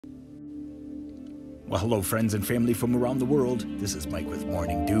Well, hello friends and family from around the world. This is Mike with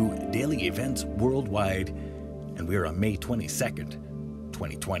Morning Dew, daily events worldwide, and we're on May 22nd,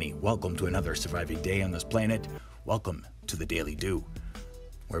 2020. Welcome to another surviving day on this planet. Welcome to the Daily Dew,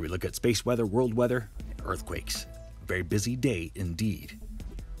 where we look at space weather, world weather, and earthquakes. A very busy day indeed.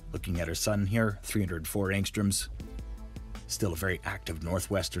 Looking at our sun here, 304 angstroms. Still a very active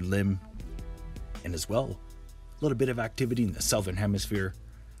northwestern limb, and as well, a little bit of activity in the Southern Hemisphere.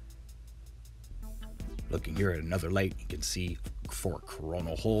 Looking here at another light, you can see 4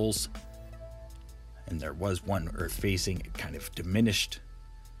 coronal holes, and there was one Earth facing. It kind of diminished,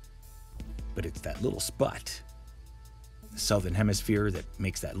 but it's that little spot, the Southern Hemisphere, that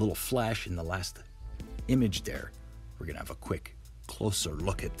makes that little flash in the last image there. We're gonna have a quick, closer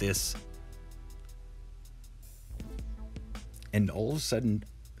look at this, and all of a sudden,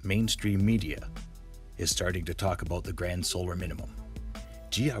 mainstream media is starting to talk about the grand solar minimum.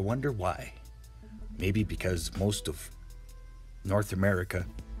 Gee, I wonder why. Maybe because most of North America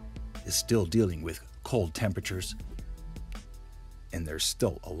is still dealing with cold temperatures, and there's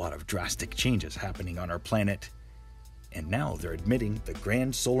still a lot of drastic changes happening on our planet, and now they're admitting the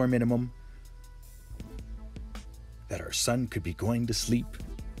grand solar minimum, that our sun could be going to sleep,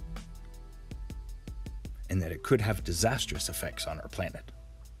 and that it could have disastrous effects on our planet.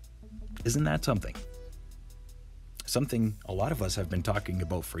 Isn't that something? Something a lot of us have been talking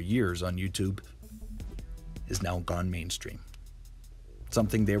about for years on YouTube is now gone mainstream.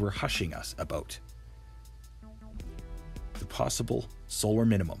 Something they were hushing us about. The possible solar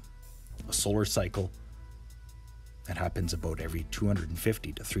minimum, a solar cycle that happens about every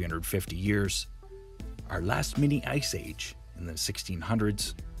 250 to 350 years. Our last mini ice age in the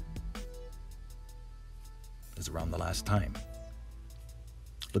 1600s is around the last time.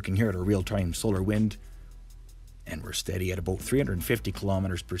 Looking here at our real-time solar wind, and we're steady at about 350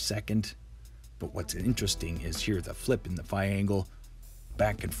 kilometers per second. But what's interesting is here the flip in the phi angle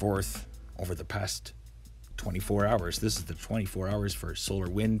back and forth over the past 24 hours. This is the 24 hours for solar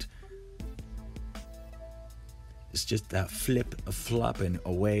wind. It's just that flip flopping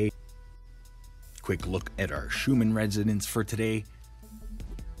away. Quick look at our Schumann resonance for today.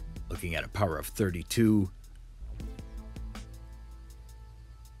 Looking at a power of 32.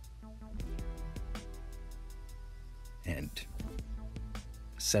 And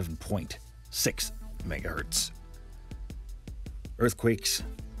 7.6 megahertz. Earthquakes,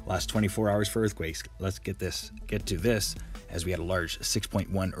 last 24 hours for earthquakes. Let's get to this, as we had a large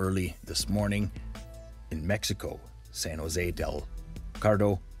 6.1 early this morning in Mexico, San Jose del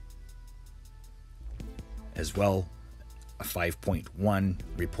Cardo. As well, a 5.1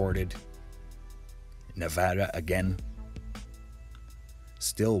 reported. Nevada again.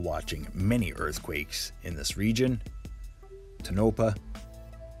 Still watching many earthquakes in this region. Tonopah.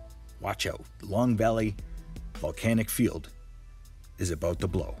 Watch out, Long Valley volcanic field is about to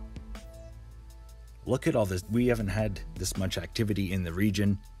blow. Look at all this. We haven't had this much activity in the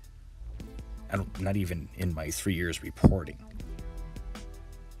region. Not even in my 3 years reporting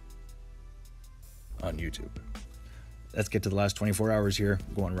on YouTube. Let's get to the last 24 hours here.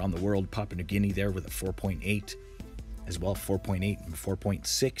 Going around the world, Papua New Guinea there with a 4.8, as well 4.8 and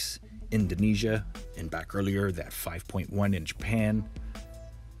 4.6. Indonesia, and back earlier that 5.1 in Japan.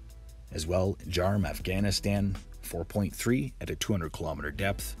 As well, Jarm, Afghanistan, 4.3 at a 200 kilometer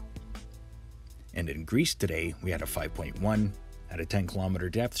depth. And in Greece today, we had a 5.1 at a 10 kilometer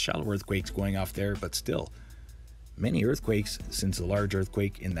depth. Shallow earthquakes going off there, but still many earthquakes since the large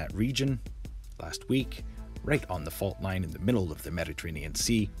earthquake in that region last week, right on the fault line in the middle of the Mediterranean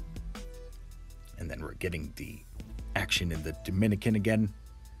Sea. And then we're getting the action in the Dominican again.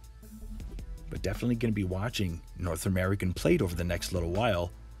 But definitely going to be watching North American plate over the next little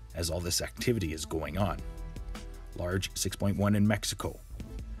while as all this activity is going on. Large 6.1 in Mexico.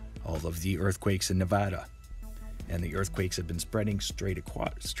 All of the earthquakes in Nevada. And the earthquakes have been spreading straight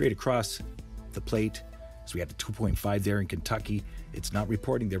across the plate. So we had a 2.5 there in Kentucky. It's not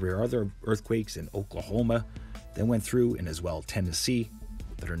reporting. There were other earthquakes in Oklahoma that went through, and as well Tennessee,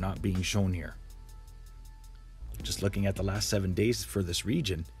 that are not being shown here. Just looking at the last 7 days for this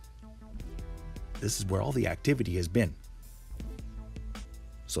region, this is where all the activity has been.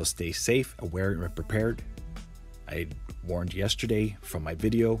 So stay safe, aware, and prepared. I warned yesterday from my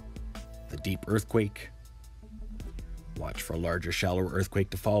video, the deep earthquake. Watch for a larger, shallower earthquake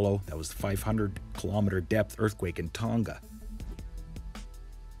to follow. That was the 500 kilometer depth earthquake in Tonga.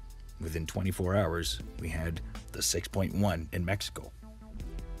 Within 24 hours, we had the 6.1 in Mexico.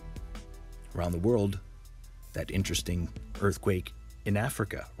 Around the world, that interesting earthquake in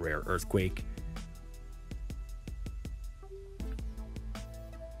Africa, rare earthquake.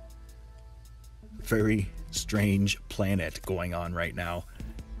 very strange planet going on right now,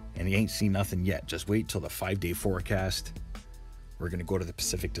 and you ain't seen nothing yet. Just wait till the 5-day forecast. We're going to go to the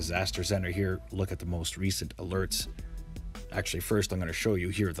Pacific Disaster Center here, look at the most recent alerts. Actually, first I'm going to show you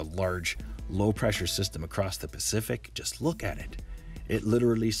here the large low pressure system across the Pacific. Just look at it. It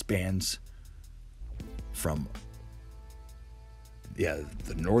literally spans from the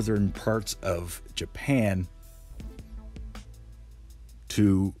northern parts of Japan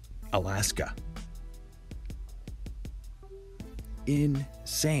to Alaska.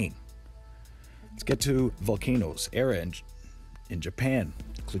 Insane. Let's get to volcanoes. Era in Japan,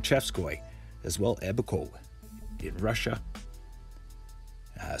 Kluchevskoy, as well Ebeko in Russia,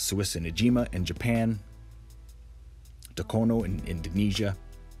 Suwasanejima in Japan, Dakono in Indonesia.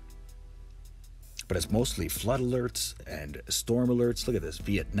 But it's mostly flood alerts and storm alerts. Look at this: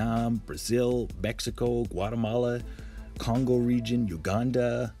 Vietnam, Brazil, Mexico, Guatemala, Congo region,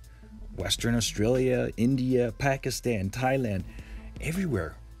 Uganda, Western Australia, India, Pakistan, Thailand,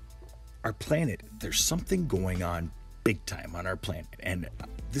 everywhere. Our planet, there's something going on big time on our planet, and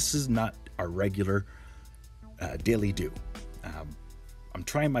this is not our regular daily do. I'm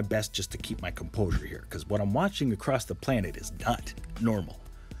trying my best just to keep my composure here, because what I'm watching across the planet is not normal.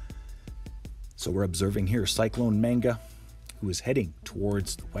 So we're observing here Cyclone Manga, who is heading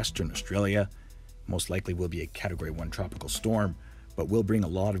towards Western Australia. Most likely will be a Category 1 tropical storm, but will bring a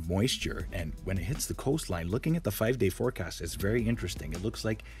lot of moisture. And when it hits the coastline, looking at the 5-day forecast is very interesting. It looks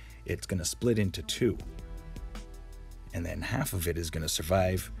like it's going to split into two. And then half of it is going to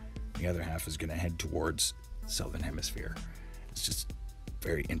survive. The other half is going to head towards the Southern Hemisphere. It's just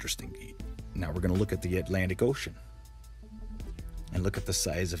very interesting. Now we're going to look at the Atlantic Ocean and look at the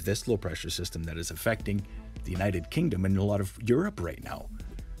size of this low pressure system that is affecting the United Kingdom and a lot of Europe right now.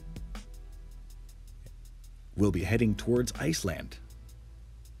 We'll be heading towards Iceland.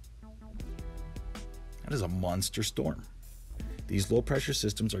 That is a monster storm. These low pressure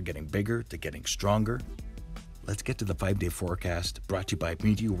systems are getting bigger, they're getting stronger. Let's get to the 5-day forecast, brought to you by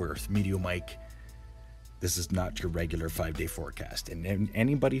Meteo Earth, Meteo Mike. This is not your regular 5-day forecast. And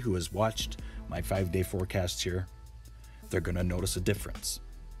anybody who has watched my 5-day forecasts here, they're going to notice a difference.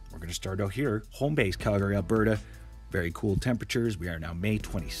 We're going to start out here, home base, Calgary, Alberta. Very cool temperatures. We are now May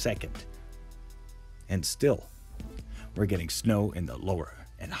 22nd. And still, we're getting snow in the lower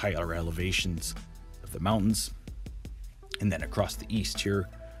and higher elevations of the mountains. And then across the east here,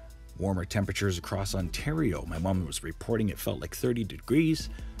 warmer temperatures across Ontario. My mom was reporting it felt like 30 degrees.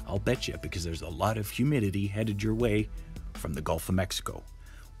 I'll bet you, because there's a lot of humidity headed your way from the Gulf of Mexico.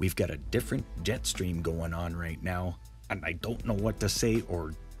 We've got a different jet stream going on right now, and I don't know what to say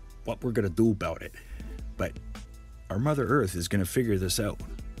or what we're going to do about it. But our Mother Earth is going to figure this out.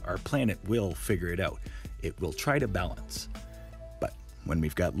 Our planet will figure it out. It will try to balance. But when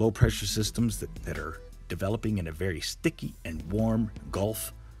we've got low pressure systems that are developing in a very sticky and warm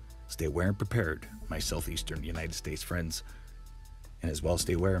Gulf, stay aware and prepared, my southeastern United States friends. And as well,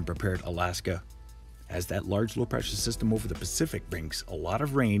 stay aware and prepared, Alaska, as that large low pressure system over the Pacific brings a lot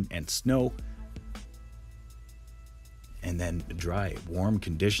of rain and snow, and then dry, warm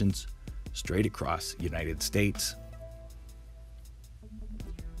conditions straight across the United States.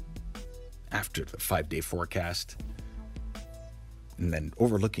 After the 5-day forecast, and then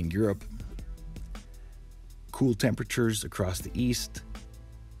overlooking Europe, cool temperatures across the east,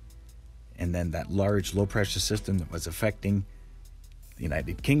 and then that large low pressure system that was affecting the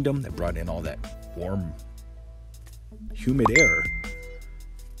United Kingdom that brought in all that warm, humid air.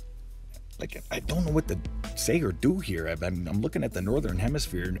 Like, I don't know what to say or do here. I'm looking at the Northern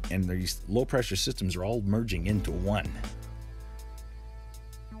Hemisphere, and these low pressure systems are all merging into one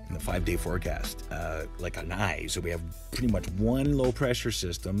in the 5-day forecast, like an eye. So we have pretty much one low pressure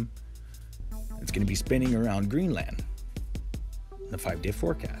system that's going to be spinning around Greenland in the 5-day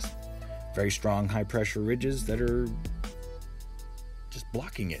forecast. Very strong high pressure ridges that are just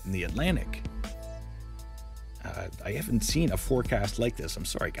blocking it in the Atlantic. I haven't seen a forecast like this. I'm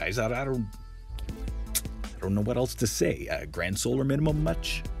sorry, guys. I don't know what else to say. Grand solar minimum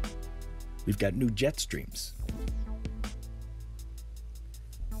much? We've got new jet streams.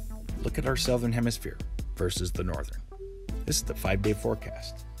 Look at our southern hemisphere versus the northern. This is the 5-day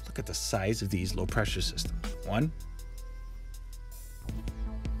forecast. Look at the size of these low pressure systems. 1,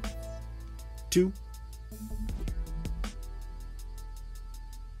 2,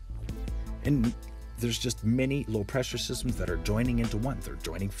 and there's just many low pressure systems that are joining into one. They're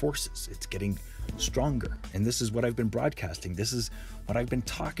joining forces. It's getting stronger. And this is what I've been broadcasting. This is what I've been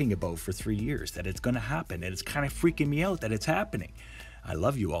talking about for 3 years, that it's going to happen. And it's kind of freaking me out that it's happening. I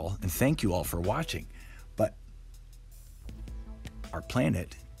love you all and thank you all for watching. But our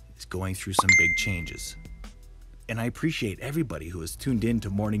planet is going through some big changes. And I appreciate everybody who has tuned in to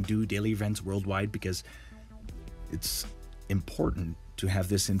Morning Dew Daily Events Worldwide, because it's important to have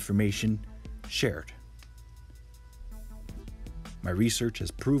this information shared. My research has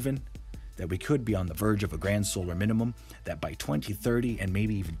proven that we could be on the verge of a grand solar minimum, that by 2030 and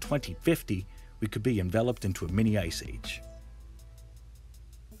maybe even 2050, we could be enveloped into a mini ice age.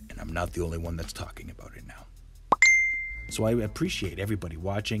 And I'm not the only one that's talking about it now. So I appreciate everybody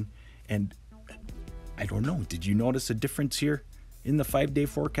watching, and I don't know, did you notice a difference here in the 5-day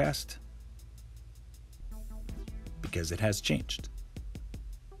forecast? Because it has changed.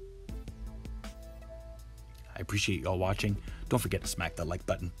 I appreciate y'all watching. Don't forget to smack that like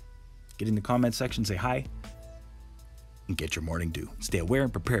button. Get in the comment section, say hi, and get your morning dew. Stay aware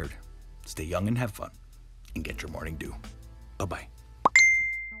and prepared. Stay young and have fun, and get your morning dew. Bye-bye.